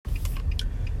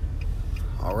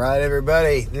All right,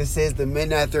 everybody. This is the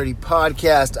Midnight 30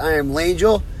 podcast. I am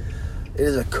Langel. It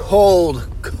is a cold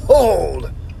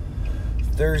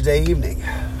Thursday evening.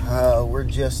 We're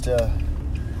just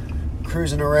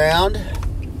cruising around,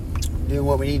 doing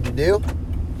what we need to do.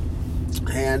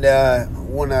 And I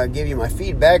want to give you my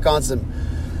feedback on some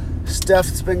stuff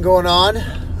that's been going on.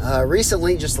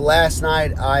 Recently, just last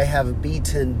night, I have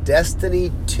beaten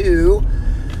Destiny 2,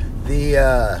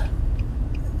 the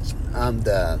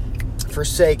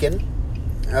Forsaken.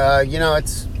 I'm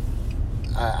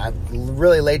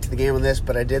really late to the game on this,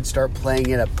 but I did start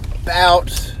playing it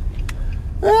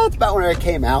it's about when it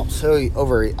came out, so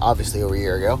obviously over a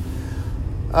year ago.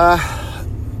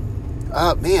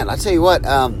 Man, I tell you what,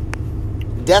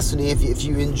 Destiny, if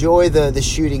you enjoy the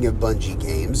shooting of Bungie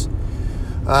games,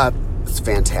 it's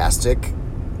fantastic.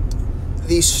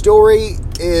 The story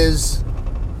is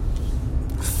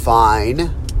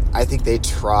fine. I think they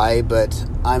try, but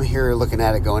I'm here looking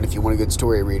at it going, if you want a good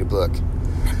story, read a book.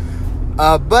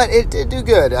 But it did do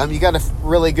good. You got a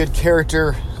really good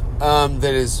character that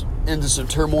is into some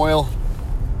turmoil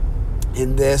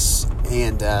in this,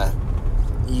 and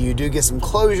you do get some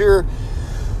closure.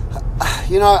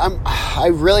 I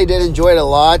really did enjoy it a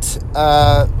lot.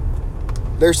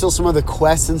 There's still some other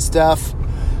quests and stuff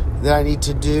that I need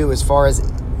to do as far as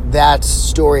that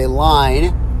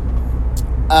storyline.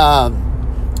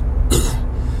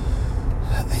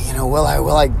 Will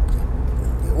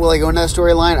I go into that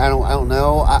storyline? I don't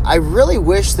know. I really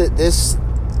wish that this.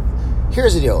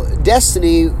 Here's the deal.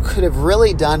 Destiny could have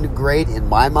really done great in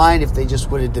my mind if they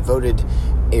just would have devoted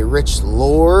a rich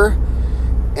lore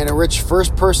and a rich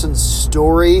first-person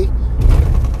story.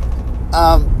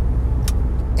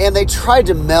 And they tried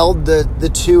to meld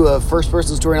the two of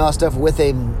first-person story and all that stuff with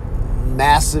a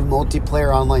massive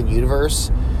multiplayer online universe.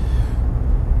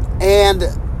 And,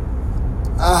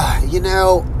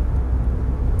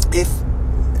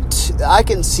 I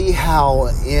can see how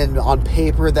on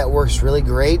paper that works really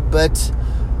great, but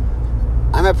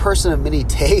I'm a person of many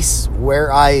tastes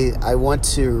where I want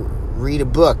to read a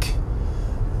book,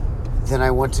 then I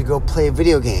want to go play a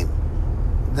video game,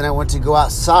 then I want to go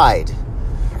outside,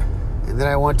 and then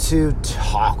I want to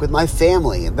talk with my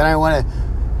family, and then I want to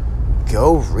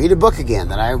go read a book again,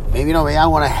 then I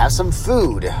want to have some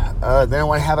food, then I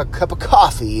want to have a cup of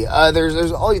coffee.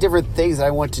 There's all these different things that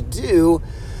I want to do.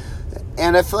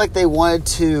 And I feel like they wanted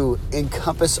to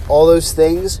encompass all those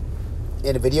things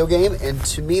in a video game, and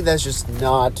to me, that's just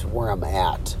not where I'm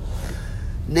at.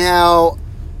 Now,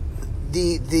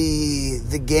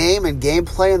 the game and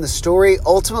gameplay and the story,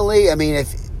 ultimately, I mean,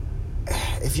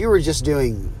 if you were just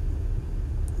doing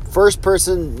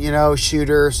first-person,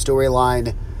 shooter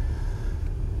storyline,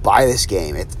 buy this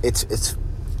game. It's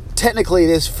technically, it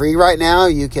is free right now.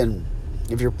 You can,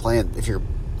 if you're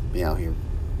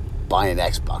buying an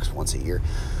Xbox once a year,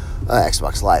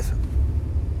 Xbox Live.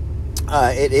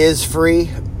 It is free.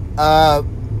 The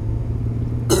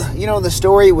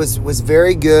story was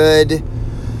very good.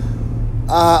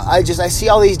 I see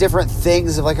all these different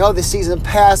things of like, oh, the season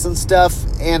pass and stuff,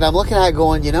 and I'm looking at it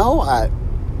going,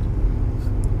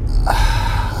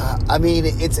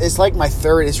 it's like my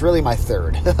third. It's really my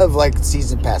third of like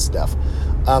season pass stuff.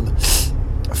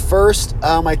 First,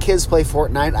 my kids play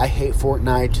Fortnite. I hate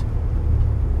Fortnite.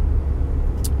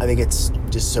 I think it's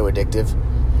just so addictive.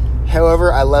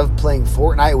 However, I love playing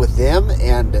Fortnite with them,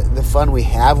 and the fun we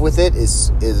have with it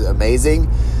is amazing.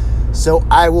 So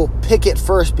I will pick it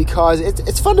first because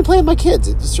it's fun to play with my kids.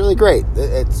 It's really great.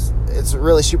 It's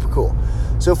really super cool.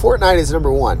 So Fortnite is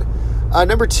number one.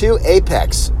 Number two,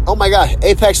 Apex. Oh my gosh,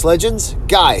 Apex Legends?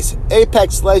 Guys,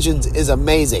 Apex Legends is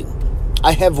amazing.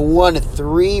 I have won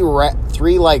three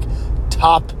like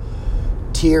top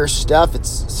tier stuff.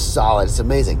 It's solid. It's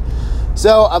amazing.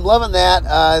 So I'm loving that.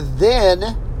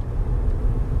 Then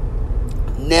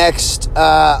next,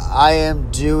 I am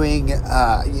doing.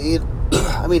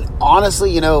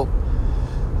 Honestly,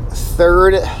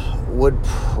 third would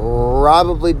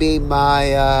probably be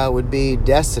would be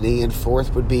Destiny, and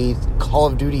fourth would be Call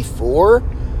of Duty 4.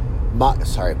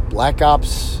 Black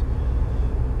Ops.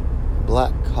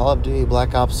 Call of Duty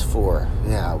Black Ops 4.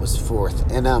 Yeah, it was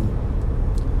fourth, and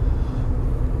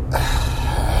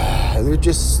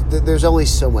there's only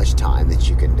so much time that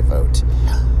you can devote.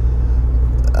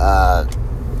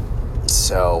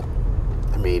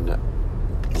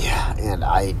 And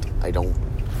I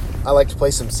like to play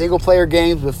some single player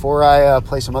games before I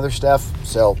play some other stuff.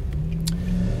 So,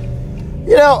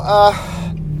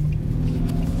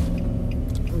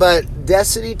 but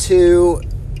Destiny 2,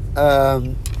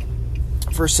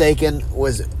 Forsaken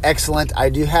was excellent. I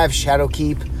do have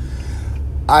Shadowkeep.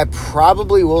 I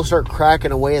probably will start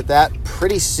cracking away at that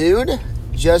pretty soon,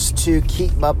 just to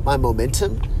keep up my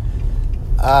momentum.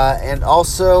 And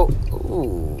also,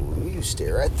 you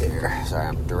stay right there. Sorry,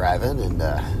 I'm driving, and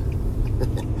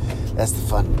that's the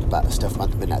fun about stuff about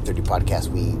the Midnight 30 podcast.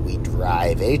 We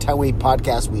drive. Anytime we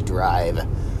podcast, we drive.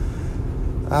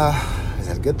 Is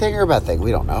that a good thing or a bad thing?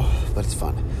 We don't know, but it's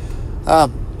fun.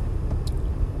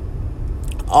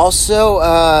 Also,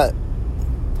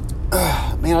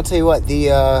 man, I'll tell you what,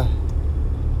 the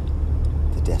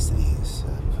Destinies,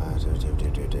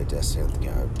 Destiny,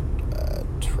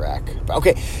 track.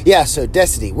 Okay, yeah, so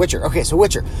Destiny, Witcher. Okay, so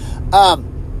Witcher.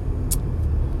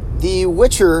 The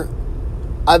Witcher,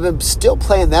 I've been still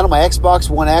playing that on my Xbox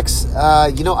One X.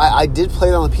 I did play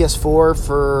it on the PS4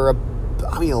 for a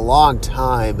long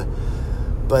time,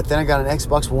 but then I got an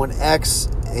Xbox One X,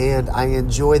 and I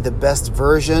enjoyed the best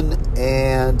version,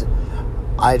 and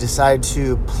I decided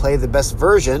to play the best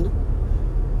version,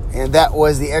 and that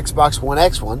was the Xbox One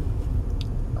X one.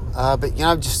 But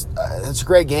it's a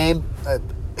great game, a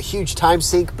huge time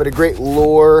sink, but a great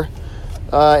lore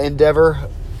endeavor.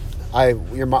 My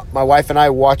wife and I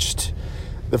watched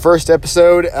the first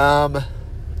episode of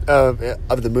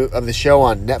the show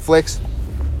on Netflix.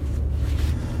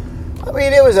 I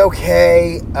mean, it was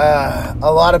okay. A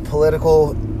lot of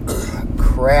political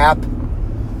crap.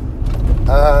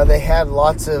 They had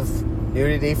lots of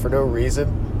nudity for no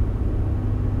reason.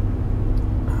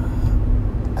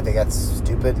 I think that's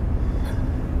stupid.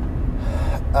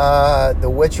 The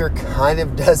Witcher kind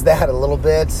of does that a little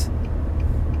bit.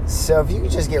 So if you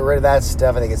could just get rid of that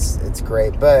stuff, I think it's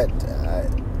great. But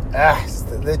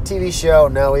the TV show,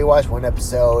 no, we watched one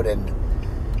episode and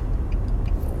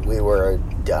we were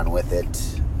done with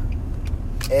it.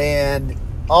 And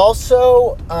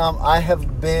also, I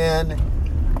have been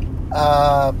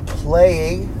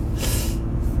playing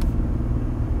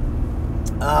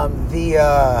the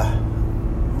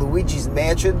Luigi's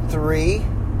Mansion 3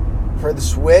 for the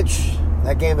Switch.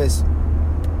 That game is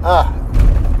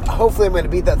hopefully I'm going to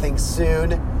beat that thing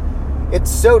soon.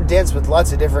 It's so dense with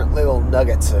lots of different little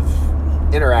nuggets of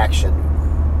interaction.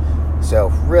 So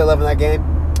really loving that game.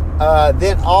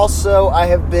 Then also I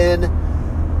have been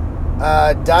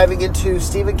diving into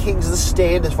Stephen King's The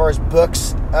Stand as far as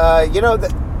books.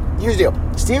 Here's the deal.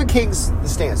 Stephen King's The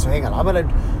Stand. So hang on. I'm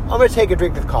gonna take a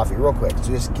drink of coffee real quick. So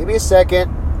just give me a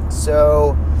second.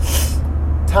 So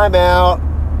time out.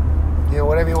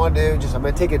 Whatever you want to do. I'm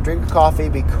gonna take a drink of coffee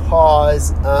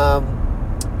because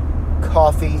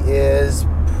coffee is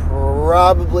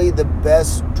probably the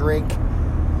best drink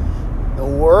in the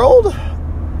world.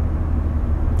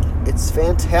 It's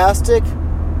fantastic.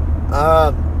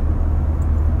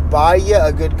 Buy you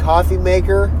a good coffee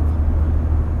maker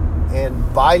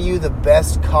and buy you the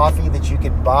best coffee that you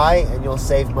can buy, and you'll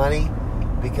save money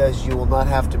because you will not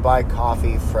have to buy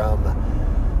coffee from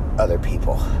other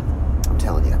people. I'm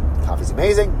telling you, coffee's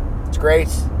amazing. It's great.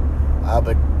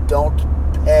 But don't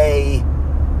pay,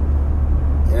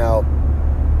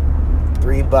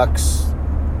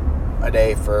 $3 a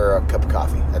day for a cup of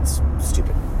coffee. That's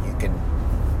stupid.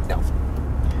 No.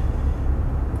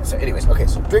 So anyways, okay,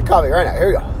 so drink coffee right now. Here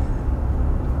we go.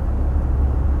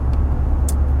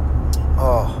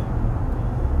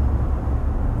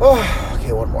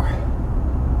 Okay, one more.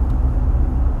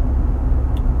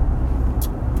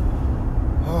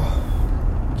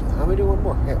 Let me do one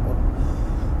more. Yeah,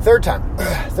 third time.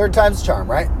 Third time's charm,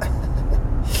 right?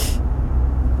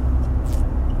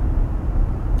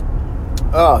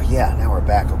 Oh, yeah, now we're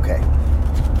back. Okay.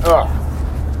 Oh,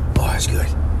 that's good.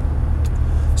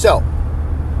 So,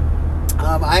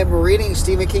 I'm reading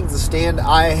Stephen King's The Stand.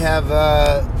 I'm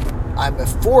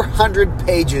 400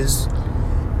 pages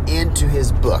into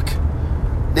his book.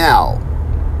 Now,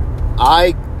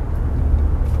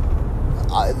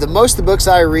 the most of the books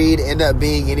I read end up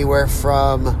being anywhere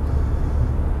from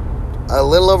a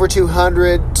little over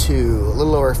 200 to a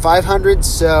little over 500.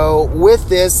 So with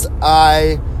this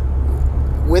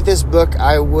book,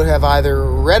 I would have either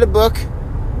read a book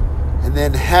and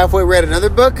then halfway read another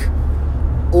book,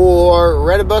 or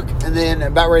read a book and then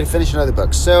about ready to finish another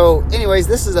book. So anyways,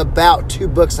 this is about 2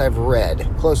 books I've read,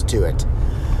 close to it.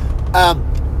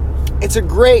 It's a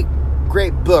great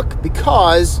book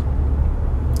because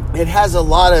it has a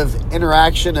lot of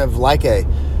interaction of I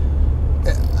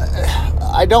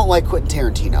don't like Quentin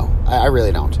Tarantino. I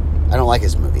really don't. I don't like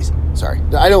his movies. Sorry.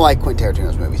 I don't like Quentin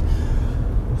Tarantino's movies.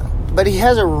 But he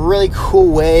has a really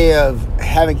cool way of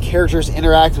having characters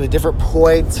interact with different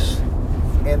points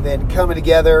and then coming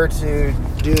together to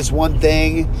do this one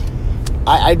thing.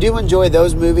 I do enjoy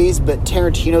those movies, but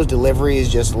Tarantino's delivery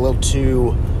is just a little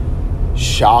too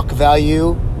shock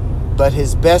value. But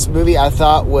his best movie, I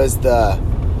thought, was the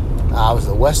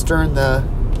Western,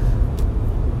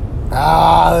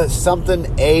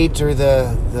 something 8 or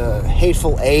the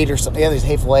Hateful Eight or something. Yeah, there's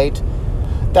Hateful Eight.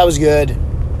 That was good.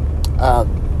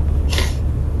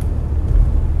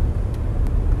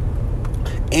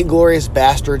 Inglourious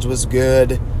Bastards was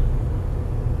good.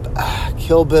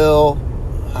 Kill Bill.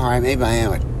 All right, maybe I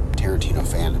am a Tarantino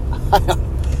fan.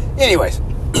 Anyways,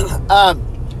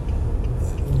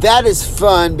 that is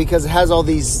fun because it has all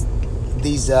these.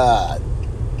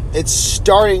 It's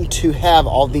starting to have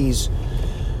all these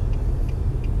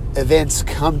events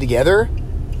come together,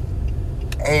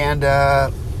 and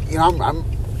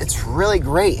it's really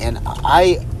great. And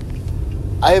I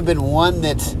have been one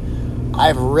that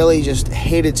I've really just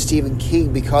hated Stephen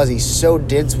King because he's so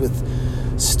dense with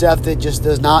stuff that just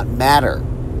does not matter.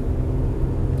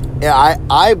 Yeah,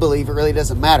 I believe it really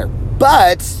doesn't matter.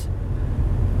 But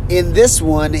in this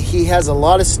one, he has a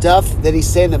lot of stuff that he's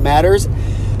saying that matters.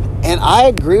 And I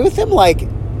agree with him like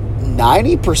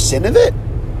 90% of it.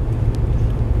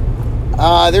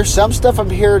 There's some stuff I'm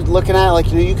here looking at,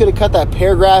 like, you could have cut that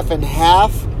paragraph in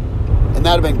half, and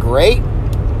that would have been great.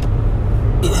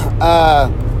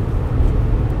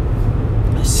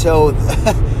 So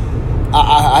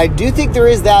I do think there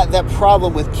is that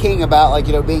problem with King about,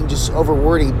 being just over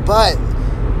wordy. But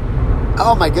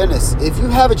oh my goodness, if you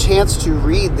have a chance to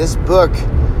read this book,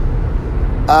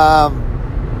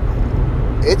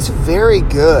 it's very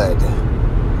good.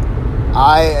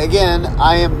 I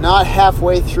am not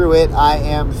halfway through it. I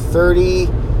am 30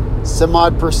 some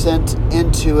odd percent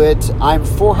into it. I'm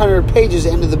 400 pages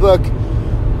into the book.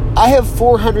 I have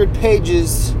 400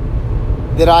 pages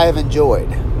that I have enjoyed.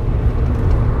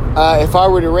 If I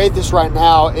were to rate this right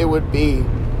now, it would be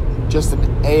just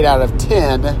an 8 out of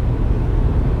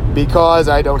 10 because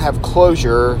I don't have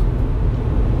closure.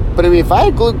 But I mean, if I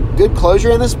had good closure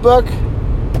in this book,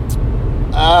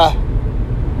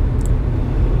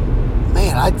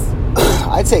 man,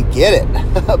 I'd say get it.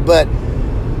 But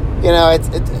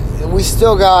we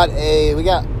still got a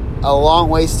long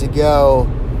ways to go.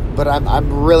 But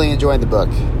I'm really enjoying the book,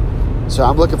 so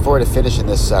I'm looking forward to finishing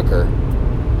this sucker.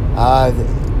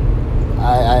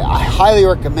 I highly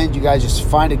recommend you guys just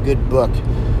find a good book,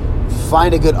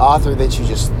 find a good author that you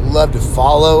just love to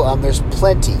follow. There's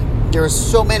plenty. There's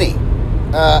so many.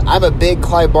 I'm a big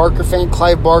Clive Barker fan.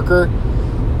 Clive Barker,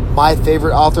 my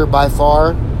favorite author by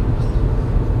far.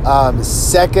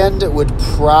 Second would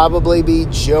probably be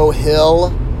Joe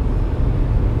Hill.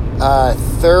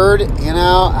 Third,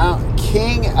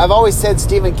 King. I've always said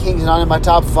Stephen King's not in my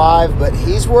top 5, but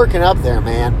he's working up there,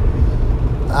 man.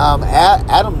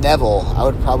 Adam Neville, I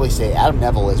would probably say Adam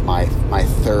Neville is my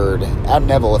third. Adam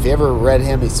Neville, if you ever read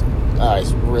him, he's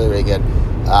really, really good.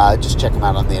 Just check him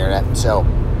out on the internet. So,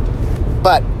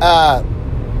 but that's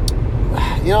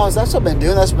what I've been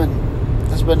doing. That's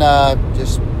been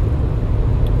just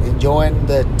enjoying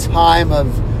the time of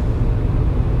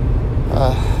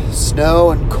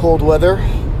snow and cold weather,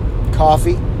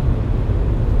 coffee,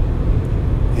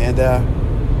 and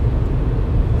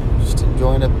just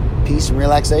enjoying a peace and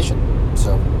relaxation.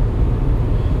 So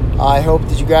I hope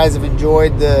that you guys have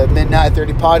enjoyed the Midnight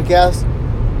 30 podcast.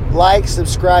 Like,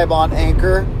 subscribe on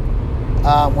Anchor.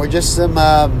 We're just some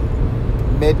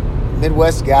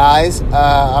Midwest guys.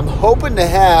 I'm hoping to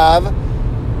have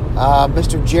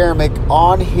Mr. Jeremick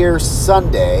on here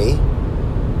Sunday.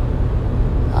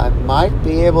 I might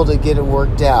be able to get it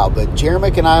worked out, but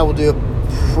Jeremick and I will do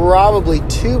probably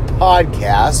 2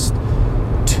 podcasts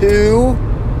to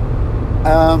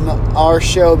our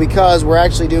show, because we're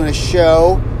actually doing a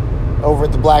show over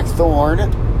at the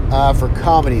Blackthorn for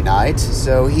comedy night.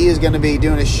 So he is going to be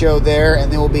doing a show there,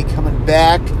 and then we'll be coming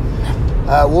back.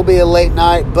 We'll be a late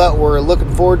night, but we're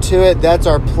looking forward to it. That's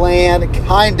our plan,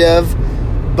 kind of,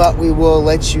 but we will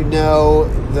let you know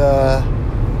the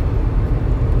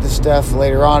stuff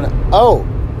later on. Oh,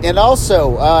 and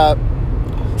also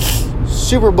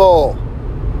Super Bowl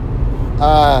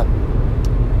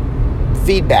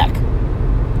feedback.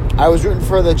 I was rooting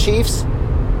for the Chiefs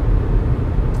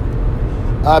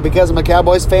because I'm a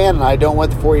Cowboys fan, and I don't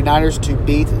want the 49ers to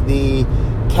beat the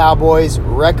Cowboys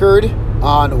record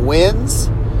on wins.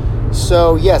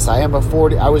 So yes, I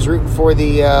was rooting for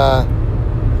the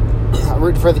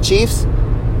Chiefs.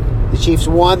 The Chiefs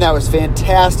won. That was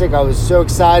fantastic. I was so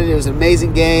excited. It was an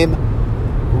amazing game.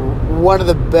 One of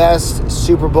the best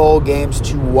Super Bowl games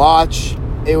to watch.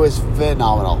 It was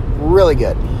phenomenal. Really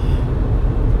good.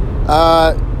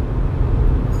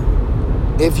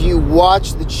 If you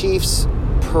watch the Chiefs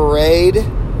parade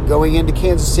going into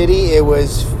Kansas City, it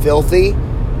was filthy.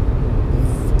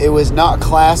 It was not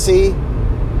classy.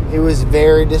 It was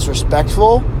very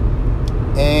disrespectful.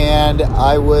 And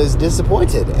I was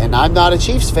disappointed. And I'm not a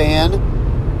Chiefs fan.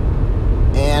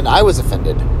 and I was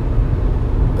offended.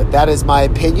 But that is my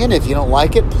opinion. If you don't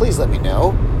like it, please let me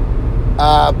know.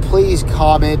 Please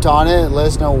comment on it and let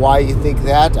us know why you think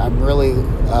that. I'm really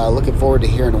looking forward to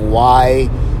hearing why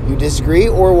you disagree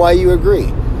or why you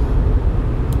agree.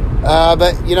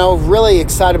 But, really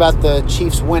excited about the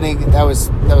Chiefs winning. That was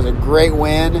a great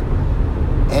win.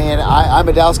 And I'm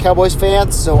a Dallas Cowboys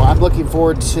fan, so I'm looking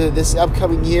forward to this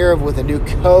upcoming year with a new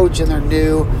coach and their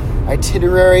new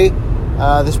itinerary.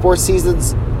 The sports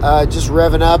season's just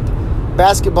revving up.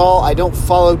 Basketball, I don't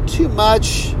follow too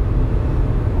much.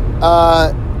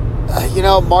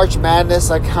 March Madness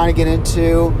I kind of get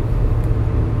into.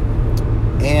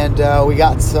 And we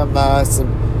got some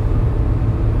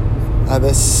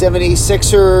the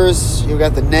 76ers, you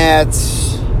got the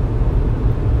Nets,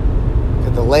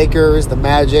 got the Lakers, the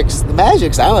Magics. The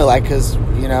Magics I only like because,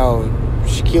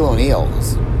 Shaquille O'Neal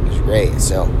is great.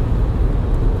 So,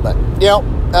 but,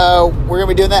 we're going to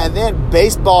be doing that. And then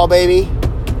baseball, baby,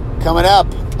 coming up.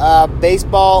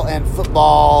 Baseball and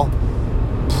football,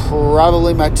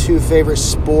 probably my two favorite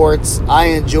sports. I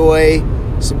enjoy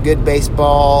some good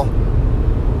baseball.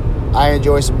 I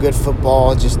enjoy some good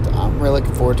football. I'm really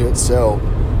looking forward to it. So,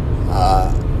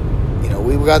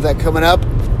 we've got that coming up.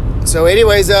 So,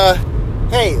 anyways,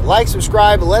 hey, like,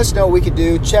 subscribe, let us know what we can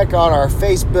do. Check out our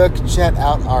Facebook, check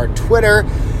out our Twitter.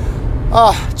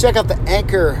 Check out the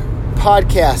Anchor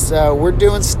podcast. We're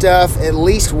doing stuff at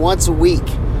least once a week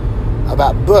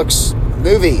about books,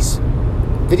 movies,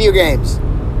 video games,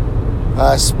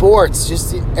 sports,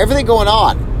 just everything going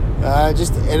on.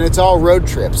 And it's all road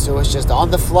trips, so it's just on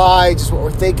the fly, just what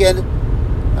we're thinking,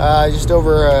 just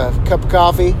over a cup of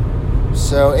coffee.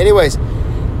 So, anyways,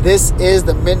 this is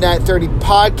the Midnight 30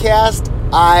 podcast.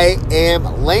 I am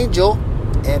Langel,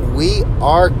 and we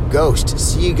are Ghost.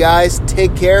 See you guys.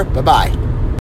 Take care. Bye-bye.